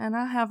cry, and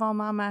I have on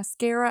my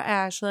mascara,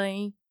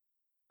 Ashley.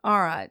 All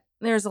right,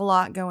 there's a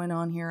lot going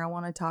on here I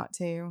want to talk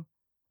to.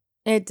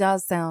 It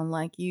does sound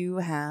like you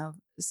have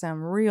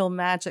some real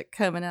magic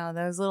coming out of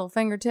those little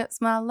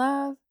fingertips, my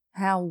love.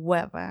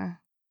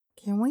 However,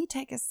 can we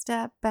take a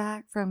step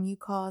back from you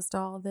caused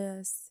all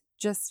this?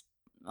 Just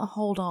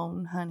hold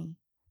on, honey.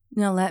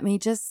 Now let me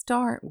just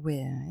start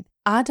with,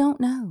 I don't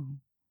know.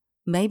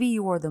 Maybe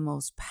you are the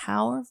most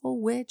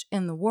powerful witch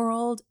in the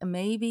world.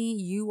 Maybe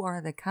you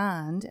are the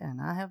kind,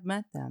 and I have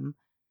met them,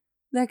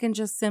 that can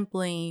just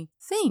simply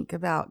think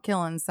about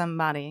killing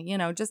somebody,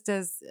 just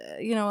as,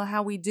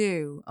 how we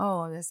do.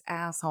 Oh, this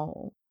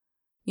asshole,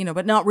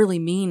 but not really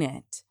mean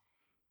it.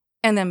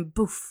 And then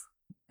poof,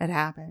 it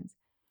happens.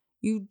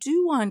 You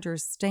do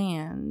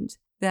understand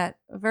that,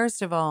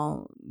 first of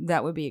all,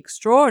 that would be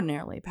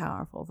extraordinarily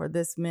powerful for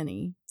this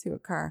many to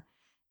occur.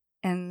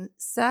 And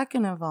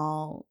second of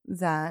all,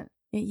 that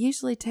it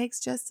usually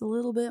takes just a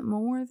little bit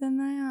more than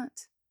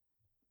that.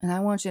 And I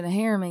want you to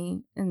hear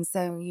me, and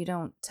so you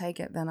don't take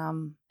it that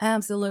I'm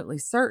absolutely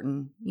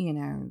certain,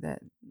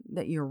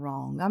 that you're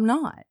wrong. I'm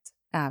not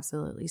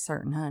absolutely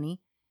certain,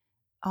 honey.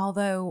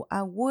 Although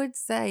I would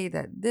say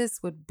that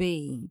this would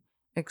be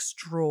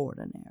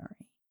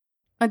extraordinary.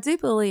 I do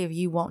believe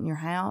you wanting your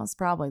house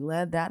probably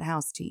led that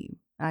house to you.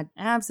 I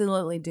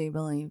absolutely do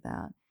believe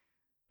that.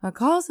 But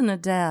causing a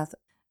death,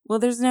 well,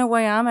 there's no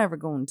way I'm ever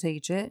going to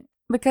teach it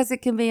because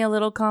it can be a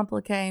little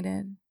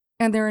complicated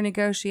and there are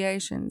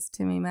negotiations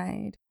to be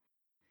made.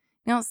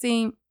 Now,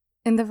 see,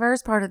 in the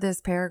first part of this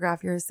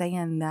paragraph, you're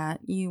saying that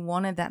you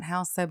wanted that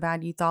house so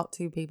bad you thought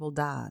 2 people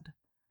died.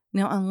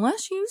 Now,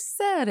 unless you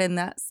said in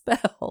that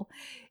spell,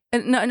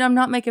 and I'm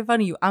not making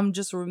fun of you, I'm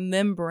just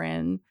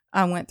remembering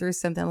I went through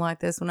something like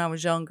this when I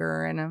was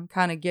younger, and I'm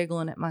kind of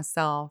giggling at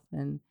myself,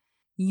 and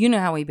you know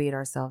how we beat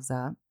ourselves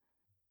up.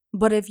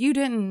 But if you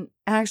didn't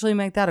actually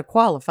make that a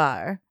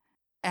qualifier,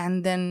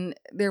 and then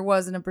there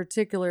wasn't a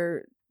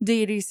particular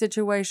deity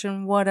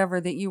situation, whatever,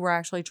 that you were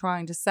actually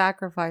trying to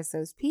sacrifice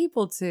those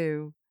people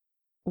to,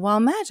 while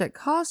magic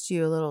cost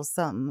you a little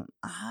something,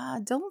 I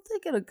don't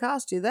think it'll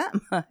cost you that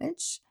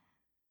much.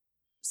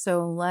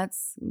 So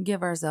let's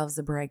give ourselves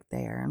a break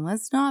there, and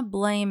let's not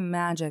blame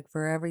magic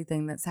for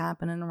everything that's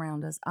happening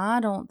around us. I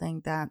don't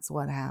think that's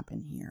what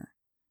happened here.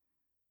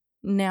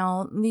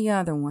 Now, the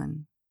other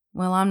one.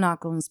 Well, I'm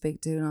not going to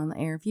speak to it on the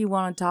air. If you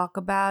want to talk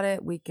about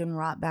it, we can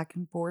write back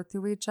and forth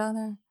to each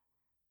other.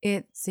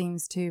 It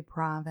seems too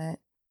private.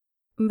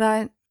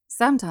 But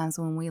sometimes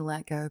when we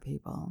let go of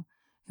people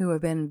who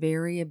have been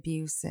very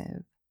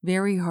abusive,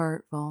 very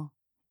hurtful,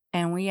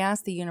 and we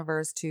ask the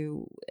universe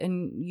to,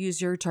 and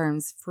use your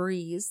terms,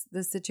 freeze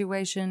the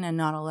situation and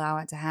not allow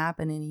it to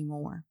happen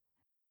anymore.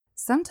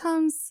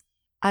 Sometimes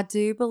I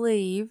do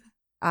believe,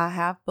 I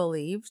have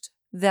believed,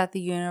 that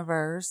the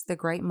universe, the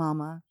great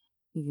mama,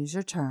 use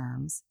your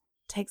terms,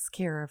 takes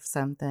care of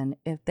something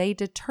if they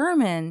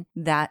determine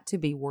that to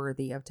be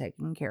worthy of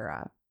taking care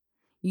of.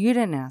 You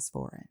didn't ask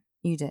for it.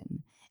 You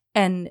didn't.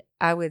 And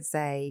I would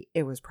say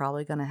it was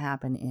probably going to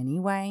happen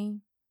anyway.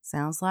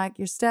 Sounds like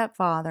your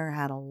stepfather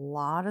had a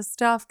lot of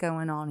stuff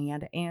going on he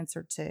had to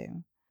answer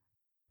to.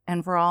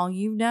 And for all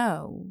you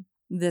know,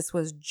 this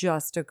was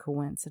just a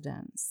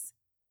coincidence.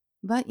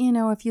 But,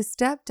 if you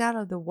stepped out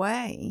of the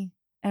way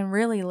and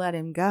really let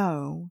him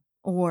go,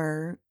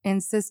 or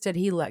insisted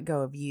he let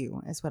go of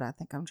you, is what I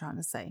think I'm trying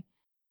to say.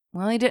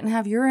 Well, he didn't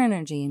have your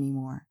energy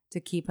anymore to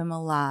keep him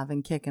alive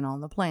and kicking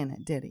on the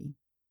planet, did he?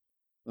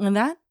 And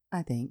that,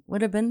 I think,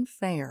 would have been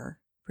fair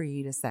for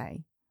you to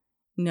say.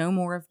 No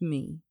more of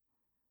me.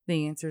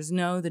 The answer is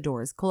no, the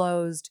door is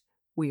closed.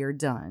 We are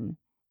done.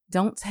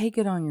 Don't take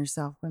it on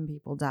yourself when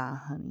people die,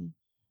 honey.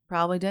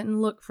 Probably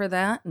didn't look for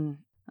that, and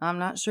I'm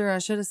not sure I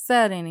should have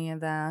said any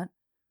of that.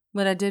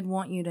 But I did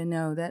want you to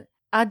know that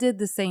I did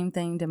the same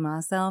thing to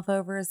myself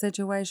over a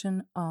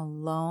situation a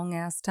long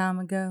ass time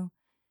ago.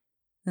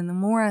 And the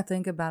more I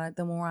think about it,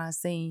 the more I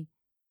see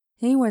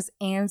he was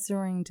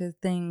answering to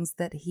things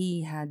that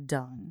he had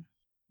done.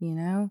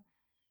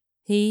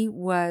 He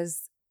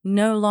was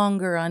no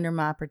longer under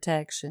my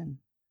protection,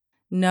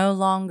 no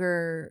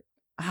longer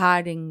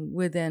hiding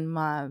within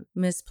my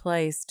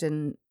misplaced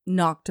and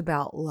knocked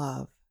about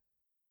love.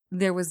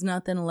 There was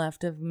nothing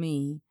left of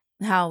me,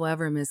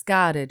 however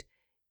misguided,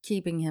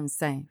 keeping him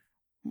safe.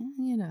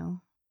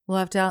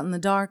 Left out in the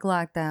dark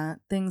like that,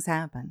 things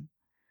happen.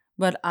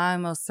 But I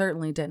most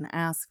certainly didn't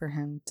ask for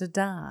him to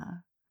die.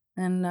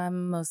 And I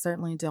most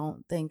certainly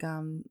don't think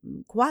I'm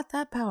quite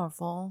that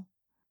powerful.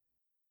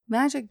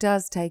 Magic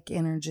does take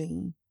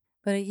energy,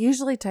 but it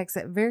usually takes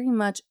it very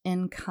much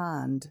in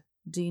kind.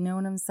 Do you know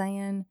what I'm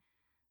saying?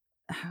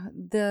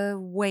 The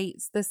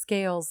weights, the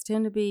scales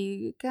tend to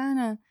be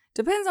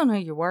depends on who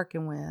you're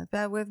working with.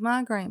 But with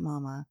my great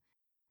mama,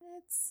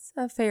 it's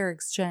a fair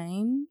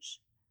exchange.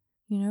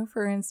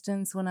 For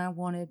instance, when I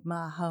wanted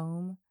my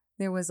home,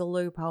 there was a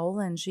loophole,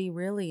 and she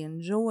really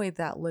enjoyed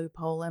that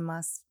loophole in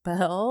my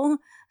spell.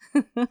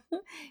 It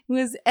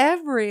was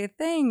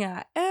everything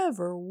I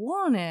ever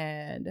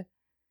wanted,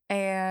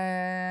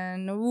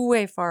 and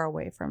way far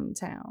away from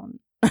town.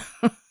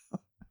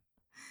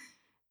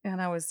 And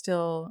I was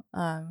still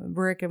a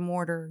brick and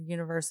mortar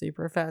university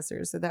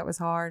professor, so that was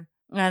hard.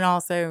 And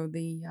also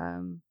the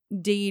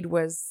deed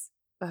was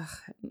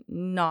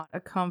not a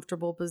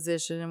comfortable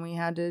position, and we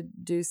had to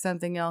do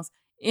something else.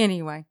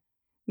 Anyway,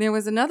 there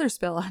was another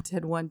spell I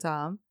did one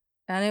time,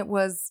 and it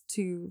was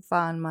to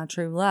find my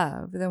true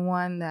love, the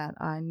one that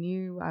I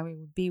knew I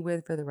would be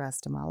with for the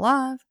rest of my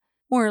life,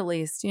 or at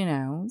least,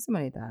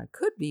 somebody that I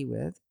could be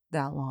with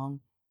that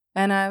long.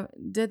 And I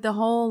did the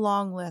whole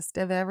long list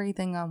of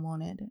everything I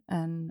wanted,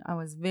 and I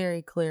was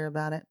very clear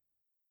about it.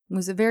 It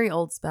was a very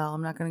old spell.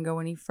 I'm not going to go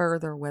any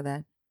further with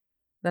it,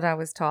 that I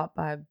was taught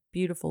by a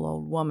beautiful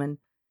old woman.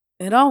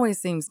 It always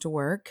seems to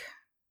work,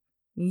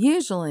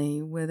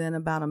 usually within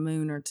about a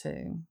moon or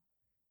two.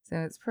 So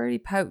it's pretty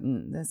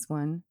potent, this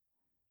one.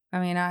 I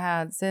mean, I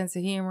had sense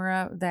of humor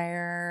up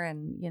there,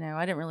 and,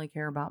 I didn't really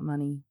care about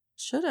money.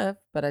 Should have,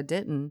 but I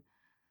didn't.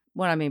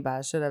 What I mean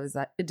by should have is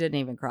that it didn't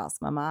even cross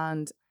my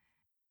mind.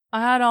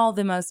 I had all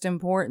the most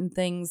important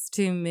things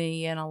to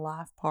me in a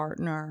life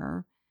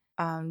partner.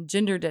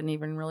 Gender didn't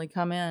even really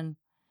come in,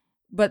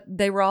 but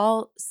they were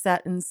all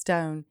set in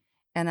stone,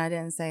 and I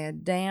didn't say a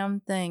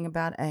damn thing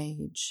about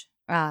age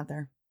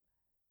either.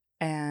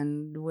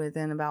 And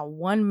within about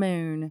one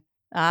moon,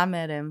 I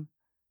met him.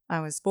 I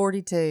was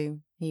 42.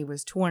 He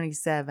was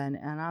 27.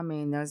 And I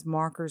mean, those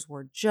markers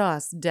were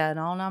just dead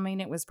on. I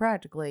mean, it was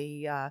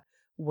practically,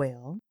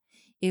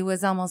 it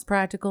was almost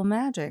practical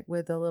magic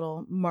with the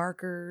little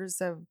markers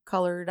of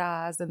colored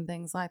eyes and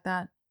things like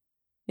that.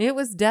 It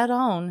was dead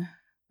on,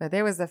 but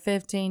there was a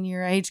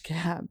 15-year age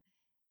gap.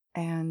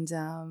 And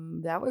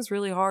that was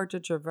really hard to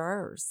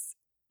traverse.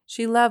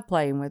 She loved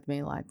playing with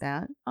me like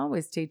that,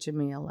 always teaching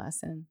me a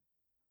lesson.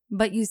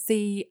 But you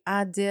see,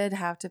 I did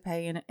have to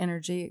pay an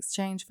energy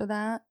exchange for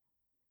that.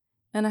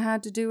 And I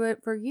had to do it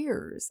for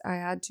years. I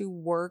had to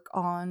work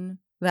on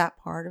that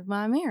part of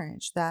my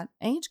marriage, that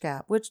age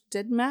gap, which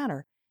didn't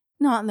matter.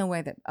 Not in the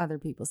way that other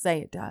people say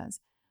it does,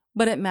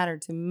 but it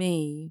mattered to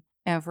me,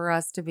 and for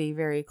us to be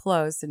very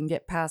close and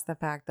get past the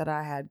fact that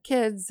I had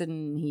kids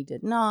and he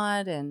did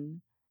not.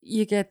 And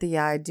you get the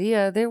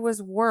idea. There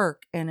was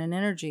work and an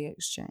energy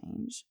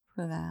exchange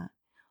for that.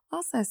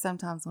 Also,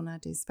 sometimes when I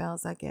do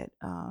spells, I get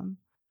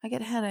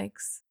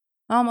headaches.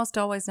 I almost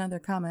always know they're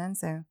coming,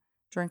 so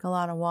drink a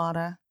lot of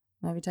water,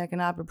 maybe take an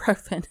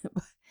ibuprofen.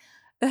 But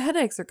the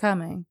headaches are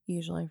coming,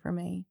 usually for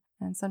me,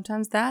 and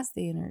sometimes that's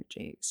the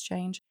energy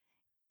exchange.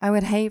 I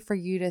would hate for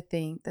you to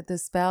think that the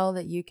spell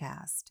that you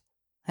cast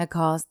had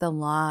caused the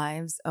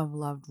lives of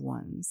loved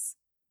ones.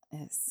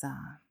 It's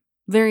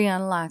very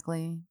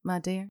unlikely, my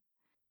dear.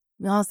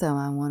 Also,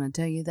 I want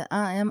to tell you that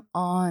I am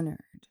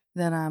honored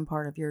that I'm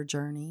part of your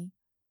journey.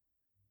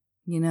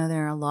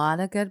 There are a lot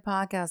of good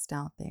podcasts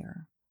out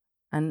there.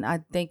 And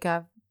I think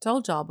I've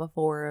told y'all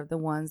before of the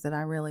ones that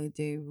I really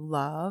do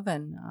love.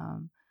 And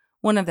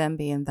one of them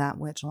being That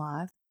Witch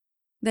Life.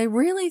 They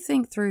really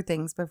think through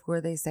things before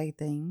they say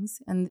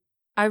things. And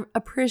I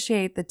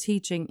appreciate the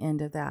teaching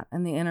end of that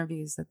and the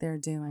interviews that they're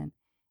doing.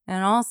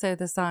 And also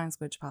the Science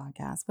Witch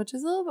podcast, which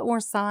is a little bit more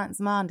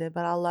science-minded,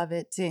 but I love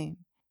it too.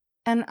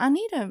 And I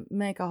need to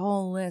make a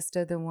whole list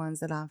of the ones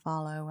that I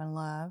follow and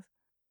love.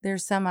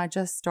 There's some I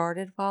just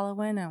started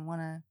following and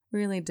want to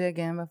really dig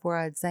in before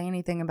I'd say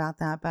anything about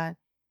that. But,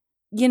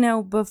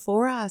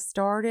 before I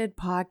started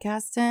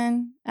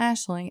podcasting,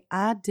 Ashley,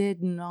 I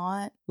did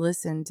not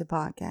listen to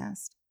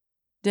podcasts.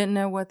 Didn't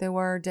know what they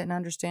were, didn't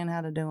understand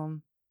how to do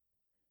them.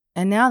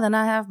 And now that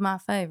I have my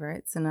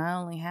favorites, and I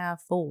only have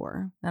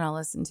 4 that I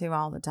listen to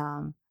all the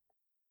time,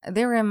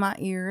 they're in my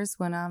ears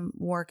when I'm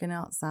working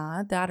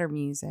outside, that are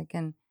music,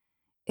 and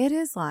it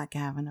is like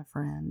having a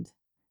friend.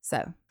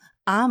 So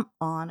I'm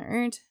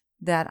honored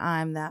that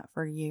I'm that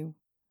for you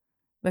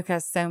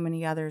because so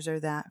many others are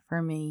that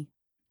for me.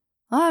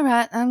 All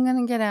right, I'm going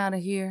to get out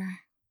of here.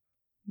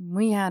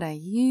 We had a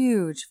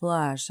huge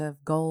flush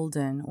of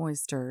golden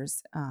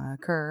oysters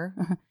occur.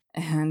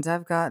 And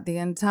I've got the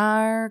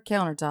entire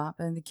countertop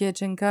in the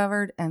kitchen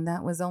covered, and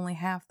that was only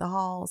half the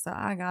hall, so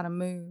I gotta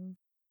move.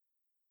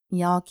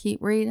 Y'all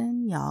keep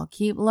reading, y'all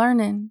keep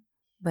learning,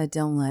 but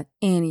don't let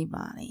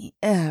anybody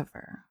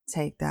ever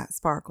take that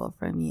sparkle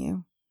from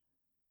you.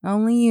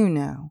 Only you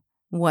know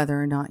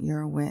whether or not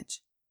you're a witch.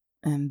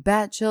 And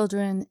bat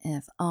children,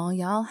 if all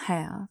y'all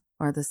have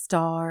are the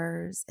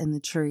stars and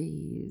the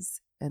trees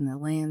and the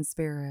land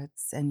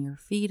spirits and your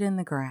feet in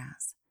the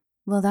grass,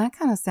 well, that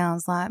kind of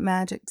sounds like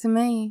magic to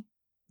me.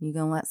 You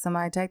gonna let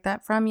somebody take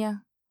that from you?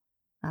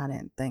 I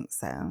didn't think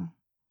so.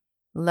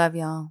 Love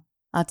y'all.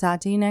 I'll talk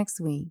to you next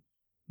week.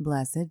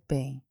 Blessed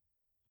be.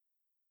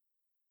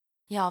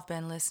 Y'all have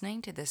been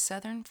listening to the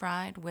Southern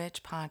Fried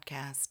Witch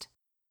podcast.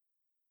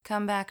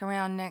 Come back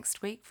around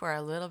next week for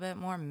a little bit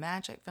more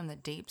magic from the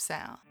Deep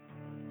South.